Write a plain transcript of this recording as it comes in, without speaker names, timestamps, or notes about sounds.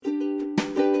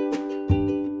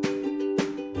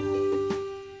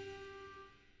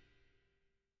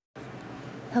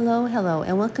Hello,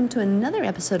 and welcome to another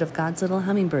episode of God's Little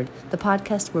Hummingbird, the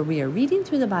podcast where we are reading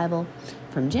through the Bible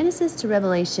from Genesis to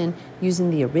Revelation using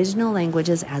the original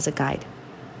languages as a guide.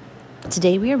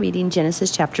 Today we are reading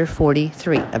Genesis chapter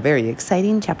 43, a very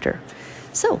exciting chapter.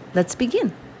 So, let's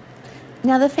begin.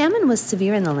 Now the famine was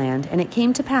severe in the land, and it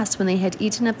came to pass when they had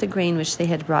eaten up the grain which they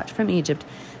had brought from Egypt,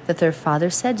 that their father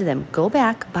said to them, "Go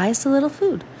back, buy us a little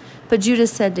food." But Judah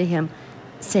said to him,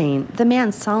 saying, "The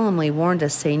man solemnly warned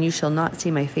us, saying, 'You shall not see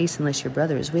my face unless your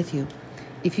brother is with you.'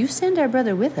 If you send our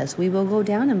brother with us, we will go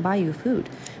down and buy you food.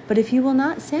 But if you will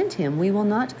not send him, we will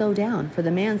not go down. For the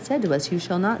man said to us, 'You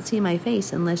shall not see my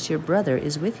face unless your brother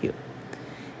is with you.'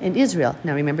 And Israel,"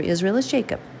 now remember Israel is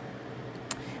Jacob,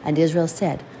 "and Israel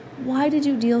said, 'Why did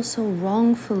you deal so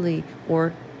wrongfully,'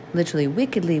 or literally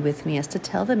wickedly, with me, as to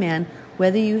tell the man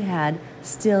whether you had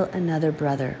still another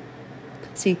brother?"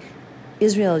 See,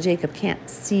 Israel, Jacob can't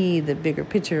see the bigger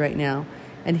picture right now,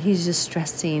 and he's just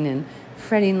stressing and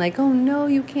fretting like, "Oh no,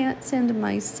 you can't send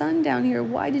my son down here.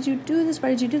 Why did you do this? Why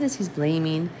did you do this?" He's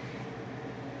blaming.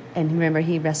 And remember,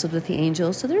 he wrestled with the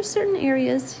angels. So there's certain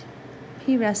areas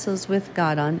he wrestles with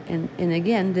God on. And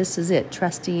again, this is it,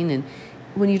 trusting. And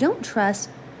when you don't trust,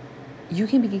 you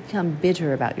can become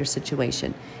bitter about your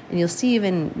situation. And you'll see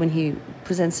even when he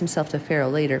presents himself to Pharaoh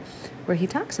later, where he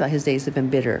talks about his days have been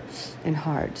bitter and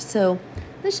hard. So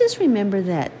let's just remember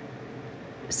that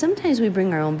sometimes we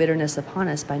bring our own bitterness upon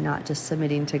us by not just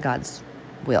submitting to God's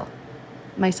will,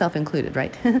 myself included,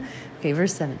 right? Okay,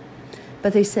 verse 7.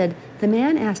 But they said, "The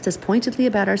man asked us pointedly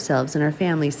about ourselves and our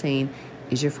families, saying,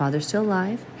 'Is your father still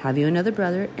alive? Have you another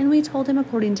brother?' And we told him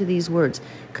according to these words.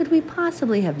 Could we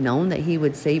possibly have known that he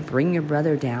would say, 'Bring your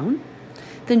brother down'?"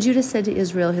 Then Judah said to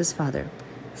Israel his father,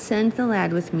 "Send the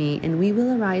lad with me, and we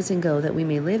will arise and go, that we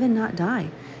may live and not die,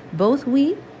 both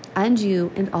we and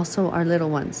you, and also our little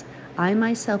ones. I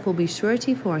myself will be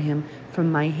surety for him.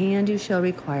 From my hand you shall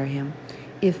require him.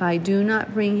 If I do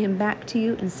not bring him back to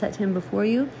you and set him before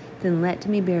you, then let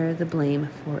me bear the blame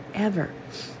forever.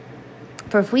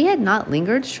 For if we had not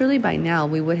lingered, surely by now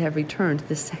we would have returned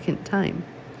the second time."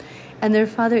 And their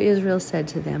father Israel said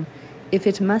to them, "If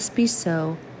it must be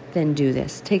so, then do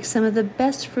this. Take some of the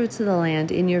best fruits of the land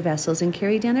in your vessels and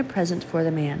carry down a present for the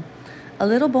man. A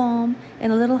little balm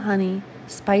and a little honey,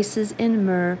 spices and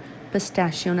myrrh,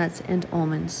 pistachio nuts and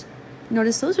almonds."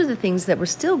 Notice those are the things that were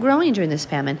still growing during this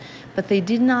famine, but they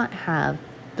did not have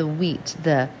the wheat,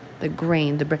 the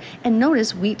grain, the bread. And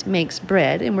notice wheat makes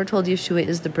bread, and we're told Yeshua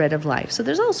is the bread of life. So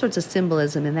there's all sorts of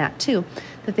symbolism in that too,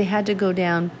 that they had to go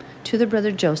down to their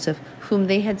brother Joseph, whom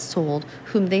they had sold,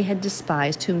 whom they had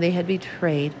despised, whom they had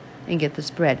betrayed, and get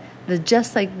this bread.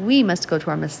 Just like we must go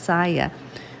to our Messiah,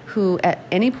 who at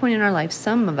any point in our life,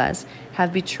 some of us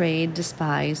have betrayed,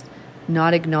 despised,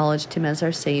 not acknowledged him as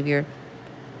our Savior,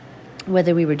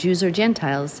 whether we were Jews or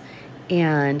Gentiles,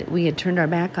 and we had turned our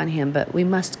back on him, but we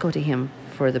must go to him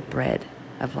for the bread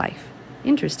of life.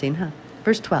 Interesting, huh?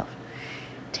 Verse 12.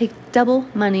 "Take double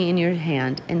money in your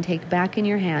hand, and take back in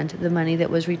your hand the money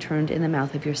that was returned in the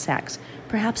mouth of your sacks.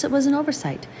 Perhaps it was an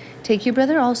oversight. Take your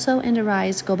brother also, and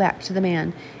arise, go back to the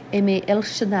man. And may El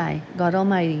Shaddai, God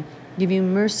Almighty, give you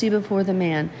mercy before the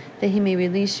man, that he may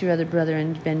release your other brother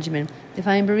and Benjamin. If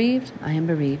I am bereaved, I am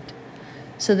bereaved."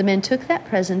 So the men took that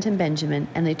present and Benjamin,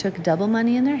 and they took double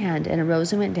money in their hand, and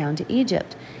arose and went down to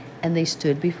Egypt. And they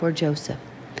stood before Joseph.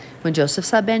 When Joseph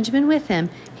saw Benjamin with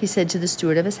him, he said to the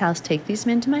steward of his house, "Take these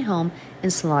men to my home,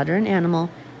 and slaughter an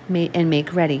animal, and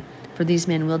make ready, for these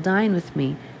men will dine with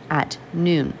me at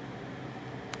noon."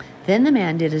 Then the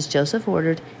man did as Joseph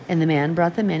ordered, and the man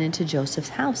brought the men into Joseph's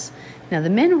house. Now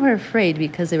the men were afraid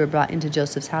because they were brought into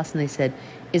Joseph's house, and they said,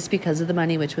 "It's because of the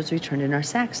money which was returned in our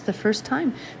sacks the first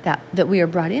time that we are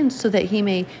brought in, so that he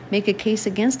may make a case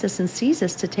against us and seize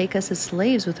us to take us as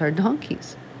slaves with our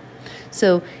donkeys."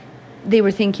 So they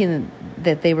were thinking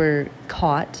that they were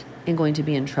caught and going to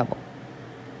be in trouble.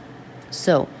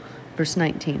 So, verse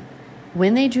 19.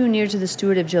 When they drew near to the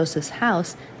steward of Joseph's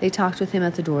house, they talked with him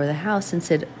at the door of the house and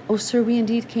said, "Oh, sir, we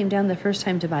indeed came down the first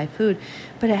time to buy food.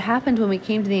 But it happened when we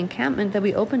came to the encampment that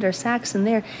we opened our sacks, and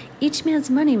there each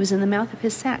man's money was in the mouth of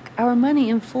his sack, our money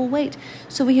in full weight.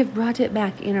 So we have brought it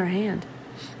back in our hand.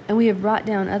 And we have brought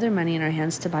down other money in our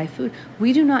hands to buy food.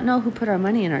 We do not know who put our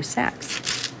money in our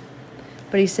sacks."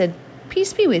 But he said,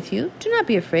 "Peace be with you. Do not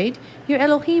be afraid. Your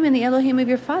Elohim and the Elohim of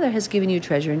your father has given you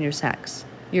treasure in your sacks.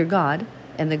 Your God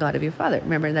and the God of your father."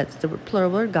 Remember, that's the plural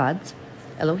word, gods,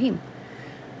 Elohim.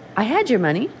 "I had your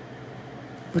money,"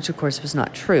 which of course was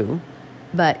not true,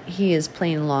 but he is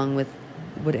playing along with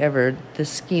whatever the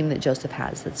scheme that Joseph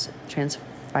has that's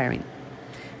transpiring.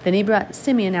 Then he brought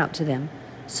Simeon out to them.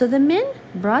 So the men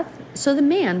So the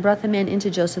man brought the men into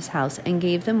Joseph's house and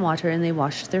gave them water, and they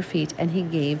washed their feet, and he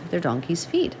gave their donkeys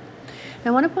feed.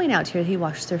 Now, I want to point out here, he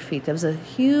washed their feet. That was a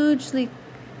hugely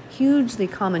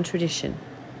common tradition,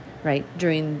 right,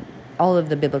 during all of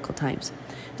the biblical times.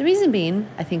 The reason being,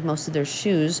 I think most of their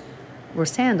shoes were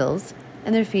sandals,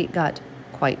 and their feet got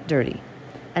quite dirty.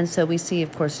 And so we see,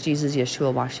 of course, Jesus,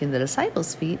 Yeshua, washing the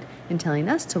disciples' feet and telling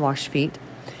us to wash feet.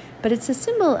 But it's a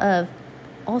symbol of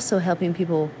also helping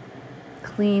people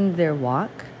clean their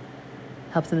walk,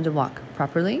 help them to walk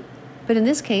properly. But in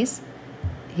this case,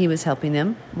 he was helping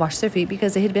them wash their feet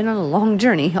because they had been on a long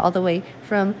journey all the way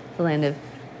from the land of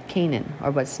Canaan,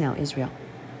 or what's now Israel.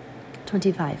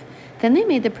 25. Then they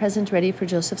made the present ready for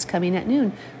Joseph's coming at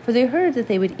noon, for they heard that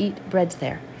they would eat bread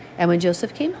there. And when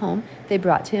Joseph came home, they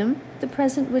brought him the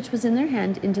present which was in their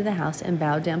hand into the house and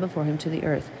bowed down before him to the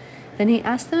earth. Then he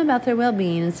asked them about their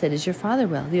well-being and said, "Is your father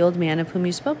well? The old man of whom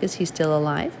you spoke, is he still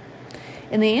alive?"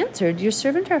 And they answered, "Your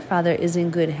servant our father is in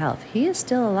good health. He is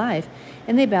still alive."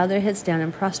 And they bowed their heads down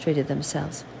and prostrated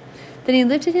themselves. Then he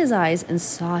lifted his eyes and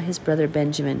saw his brother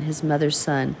Benjamin, his mother's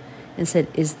son, and said,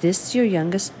 "Is this your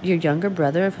younger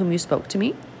brother of whom you spoke to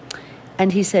me?"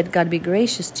 And he said, "God be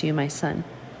gracious to you, my son."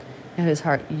 Now his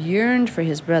heart yearned for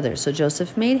his brother. So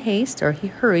Joseph made haste, or he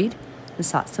hurried, and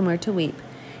sought somewhere to weep.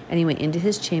 And he went into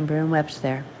his chamber and wept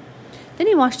there. Then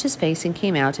he washed his face and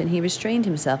came out, and he restrained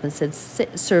himself and said,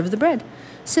 "Serve the bread."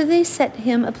 So they set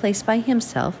him a place by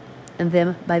himself, and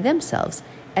them by themselves,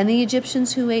 and the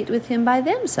Egyptians who ate with him by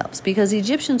themselves, because the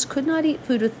Egyptians could not eat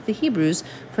food with the Hebrews,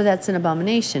 for that's an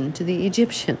abomination to the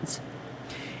Egyptians.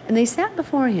 And they sat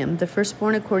before him, the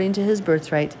firstborn according to his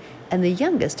birthright, and the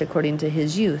youngest according to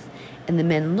his youth. And the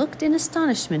men looked in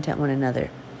astonishment at one another.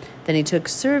 Then he took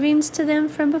servings to them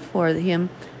from before him,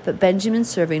 but Benjamin's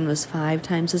serving was 5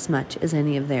 times as much as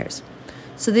any of theirs.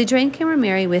 So they drank and were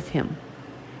merry with him.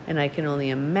 And I can only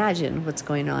imagine what's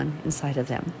going on inside of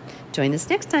them. Join us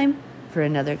next time for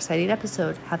another exciting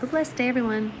episode. Have a blessed day,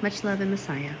 everyone. Much love in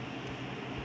Messiah.